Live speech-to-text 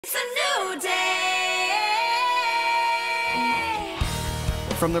It's a new day.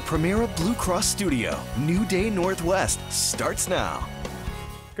 From the Primera Blue Cross Studio, New Day Northwest starts now.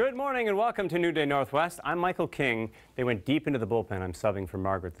 Good morning and welcome to New Day Northwest. I'm Michael King. They went deep into the bullpen. I'm subbing for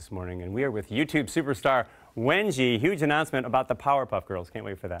Margaret this morning, and we are with YouTube superstar Wenji. Huge announcement about the Powerpuff Girls. Can't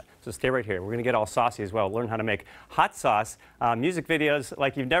wait for that. So stay right here. We're going to get all saucy as well. Learn how to make hot sauce, music videos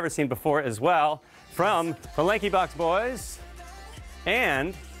like you've never seen before as well from the Lanky Box Boys,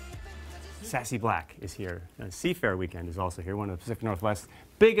 and SassyBlack is here. Seafair Weekend is also here, one of the Pacific Northwest's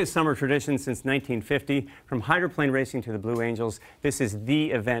biggest summer traditions since 1950. From hydroplane racing to the Blue Angels, this is the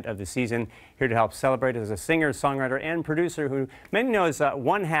event of the season. Here to help celebrate is a singer, songwriter, and producer who many know as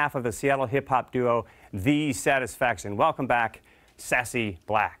one half of the Seattle hip-hop duo, The Satisfaction. Welcome back,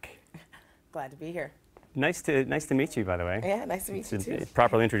 SassyBlack. Glad to be here. Nice to meet you, by the way. Yeah, nice to meet you too.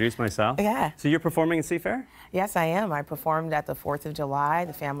 Properly introduce myself. Yeah. So you're performing at Seafair? Yes, I am. I performed at the 4th of July,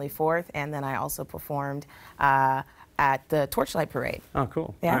 the Family 4th, and then I also performed at the Torchlight Parade. Oh,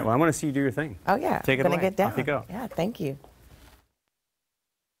 cool. Yeah. All right, well, I want to see you do your thing. Oh, yeah. Take it away. away. Get down. Off you go. Yeah, thank you.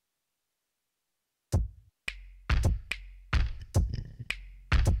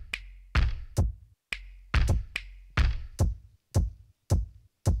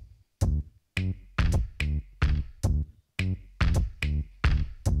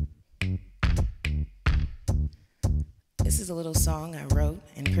 This is a little song I wrote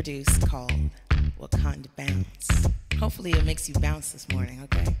and produced called Wakanda Bounce. Hopefully it makes you bounce this morning,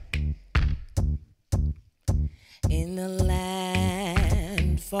 okay? In the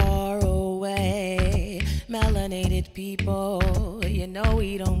land far away, melanated people, you know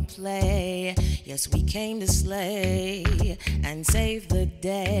we don't play. Yes, we came to slay and save the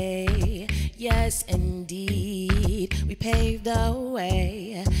day. Yes, indeed, we paved the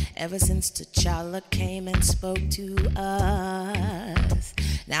way ever since T'Challa came and spoke to us.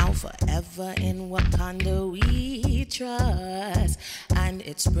 Now forever in Wakanda we trust, and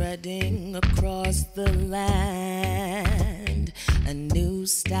it's spreading across the land. A new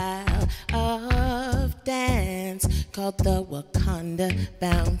style of dance called the Wakanda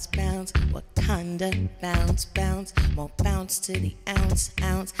Bounce, bounce, Wakanda Bounce, bounce. More bounce to the ounce,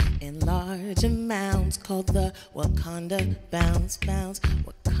 ounce in large amounts called the Wakanda Bounce, bounce,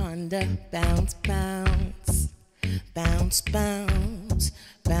 Wakanda Bounce, bounce. Bounce, bounce,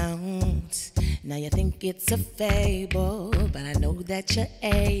 bounce. Now you think it's a fable, but I know that you're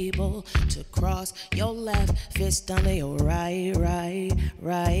able to cross your left fist under your right.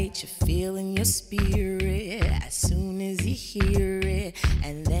 You're feeling your spirit as soon as you hear it,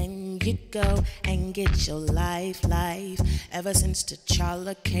 and then you go and get your life. Ever since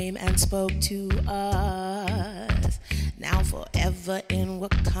T'Challa came and spoke to us, now forever in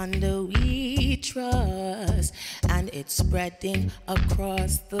Wakanda we trust, and it's spreading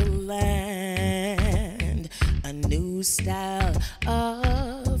across the land. A new style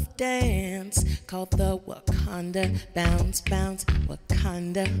of dance called the Wakanda Bounce, bounce,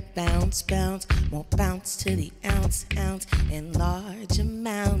 Wakanda Bounce, bounce. More bounce to the ounce, ounce in large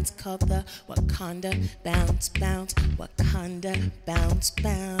amounts called the Wakanda Bounce, bounce, Wakanda Bounce,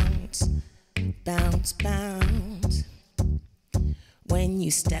 bounce, bounce, bounce. When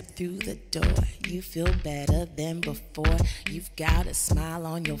you step through the door, you feel better than before. You've got a smile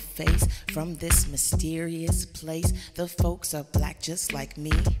on your face from this mysterious place. The folks are black just like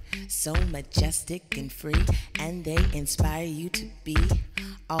me, so majestic and free, and they inspire you to be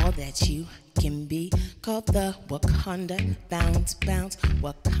all that you can be. Called the Wakanda Bounce, bounce,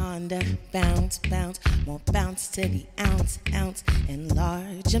 Wakanda Bounce, bounce. More bounce to the ounce, ounce in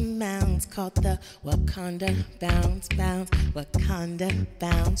large amounts called the Wakanda Bounce, bounce, Wakanda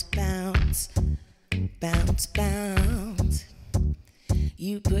Bounce, bounce, bounce, bounce.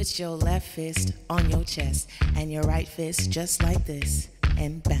 You put your left fist on your chest and your right fist just like this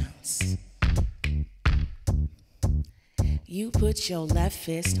and bounce. You put your left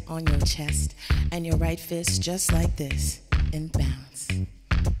fist on your chest and your right fist just like this and bounce.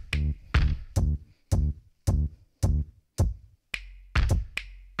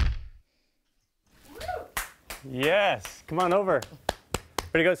 Yes, come on over.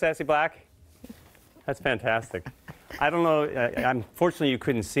 Ready to go, SassyBlack? That's fantastic. I don't know, unfortunately you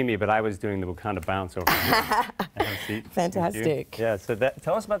couldn't see me, but I was doing the Wakanda Bounce over here. Have a seat. Fantastic. Yeah, so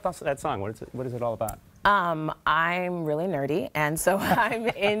tell us about that song. What is it all about? I'm really nerdy, and so I'm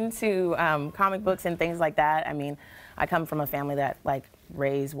into comic books and things like that. I mean, I come from a family that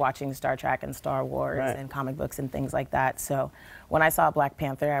raised watching Star Trek and Star Wars and comic books and things like that. So when I saw Black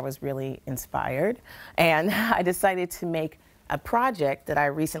Panther, I was really inspired, and I decided to make a project that I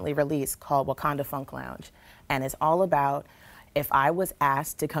recently released called Wakanda Funk Lounge, and it's all about if I was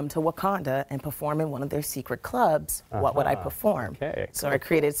asked to come to Wakanda and perform in one of their secret clubs, what would I perform? Okay, so I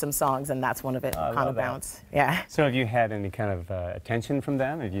created some songs, and that's one of it, Wakanda Bounce. Yeah. So have you had any kind of attention from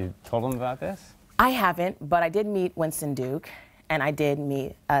them? Have you told them about this? I haven't, but I did meet Winston Duke, and I did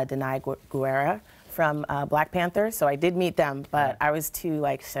meet Denai Guerra from Black Panther, so I did meet them, but I was too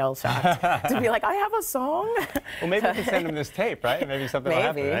like shell-shocked to be like, I have a song. Well, maybe we can send them this tape, right? Maybe something will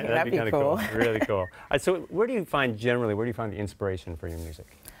happen, right? That'd be kind of cool. Really cool. So where do you find the inspiration for your music?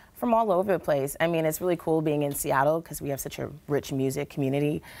 From all over the place. I mean, it's really cool being in Seattle because we have such a rich music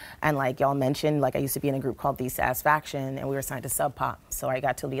community. And like y'all mentioned, like I used to be in a group called the Satisfaction, and we were signed to Sub Pop. So I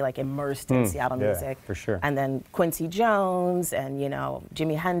got to be like immersed in Seattle music. For sure. And then Quincy Jones and, you know,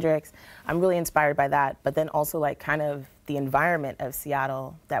 Jimi Hendrix. I'm really inspired by that. But then also like kind of the environment of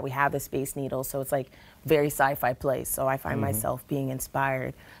Seattle that we have the Space Needle. So it's like very sci-fi place. So I find myself being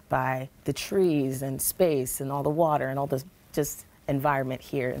inspired by the trees and space and all the water and all this just environment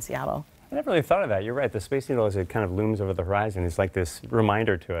here in Seattle. I never really thought of that. You're right. The Space Needle, as it kind of looms over the horizon, is like this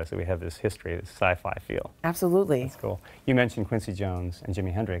reminder to us that we have this history, this sci-fi feel. Absolutely. That's cool. You mentioned Quincy Jones and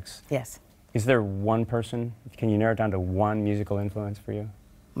Jimi Hendrix. Yes. Is there one person? Can you narrow it down to one musical influence for you?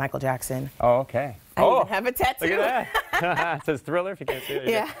 Michael Jackson. Oh, okay. I even have a tattoo. Look at that. It says Thriller, if you can't see it.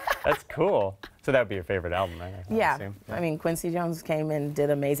 Yeah. That's cool. So that would be your favorite album, right? Yeah. I mean, Quincy Jones came and did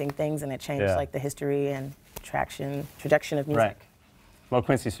amazing things, and it changed like the history and trajectory of music. Right. Well,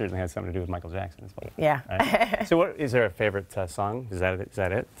 Quincy certainly had something to do with Michael Jackson as well. Yeah. Right? So what, is there a favorite song? Is that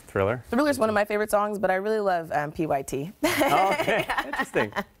it? Thriller? Thriller is one of my favorite songs, but I really love PYT. Oh, okay.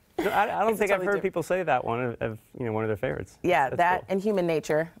 Interesting. I don't think I've heard people say that one of one of their favorites. Yeah, That's that cool. and Human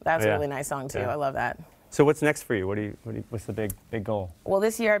Nature. That's a really nice song too. I love that. So what's next for you? What's the big goal? Well,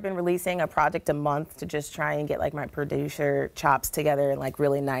 this year I've been releasing a project a month to just try and get like my producer chops together and like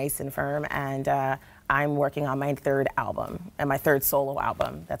really nice and firm. And I'm working on my third album and my third solo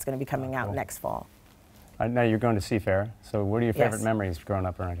album that's going to be coming out next fall. Now you're going to Seafair. So what are your favorite memories growing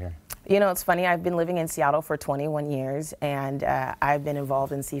up around here? You know, it's funny, I've been living in Seattle for 21 years, and I've been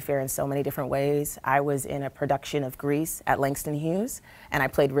involved in Seafair in so many different ways. I was in a production of Grease at Langston Hughes, and I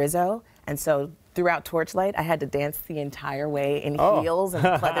played Rizzo, and so throughout Torchlight, I had to dance the entire way in heels and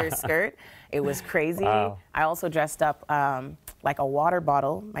a pleather skirt. It was crazy. Wow. I also dressed up like a water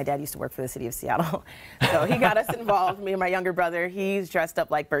bottle. My dad used to work for the city of Seattle, so he got us involved. Me and my younger brother, he's dressed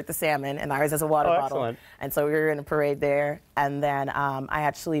up like Bert the Salmon, and I was as a water bottle. Excellent. And so we were in a parade there. And then I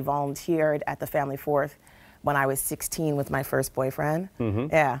actually volunteered at the Family Fourth when I was 16 with my first boyfriend.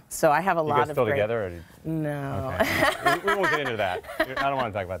 Yeah, so I have a lot of. You guys still together? Or No. Okay. we won't get into that. I don't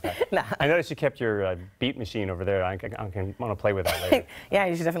want to talk about that. No. I noticed you kept your beat machine over there. I want to play with that later. Yeah,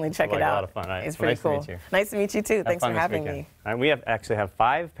 you should definitely check it out. A lot of fun. Right. It's pretty cool. Nice to meet you. Nice to meet you too. Thanks for having me. We actually have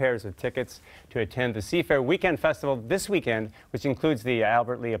 5 pairs of tickets to attend the Seafair Weekend Festival this weekend, which includes the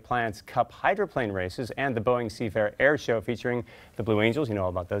Albert Lee Appliance Cup hydroplane races and the Boeing Seafair Air Show featuring the Blue Angels. You know all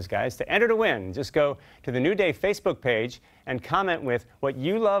about those guys. To enter to win, just go to the New Day Facebook page and comment with what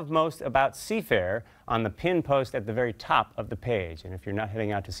you love most about Seafair on the pin post at the very top of the page. And if you're not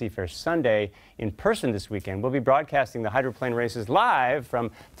heading out to Seafair Sunday in person this weekend, we'll be broadcasting the hydroplane races live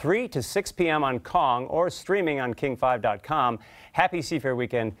from 3 to 6 p.m. on Kong or streaming on king5.com. Happy Seafair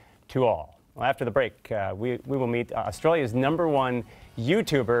weekend to all. Well, after the break, we will meet Australia's #1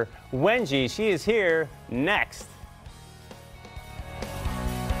 YouTuber, Wengie. She is here next.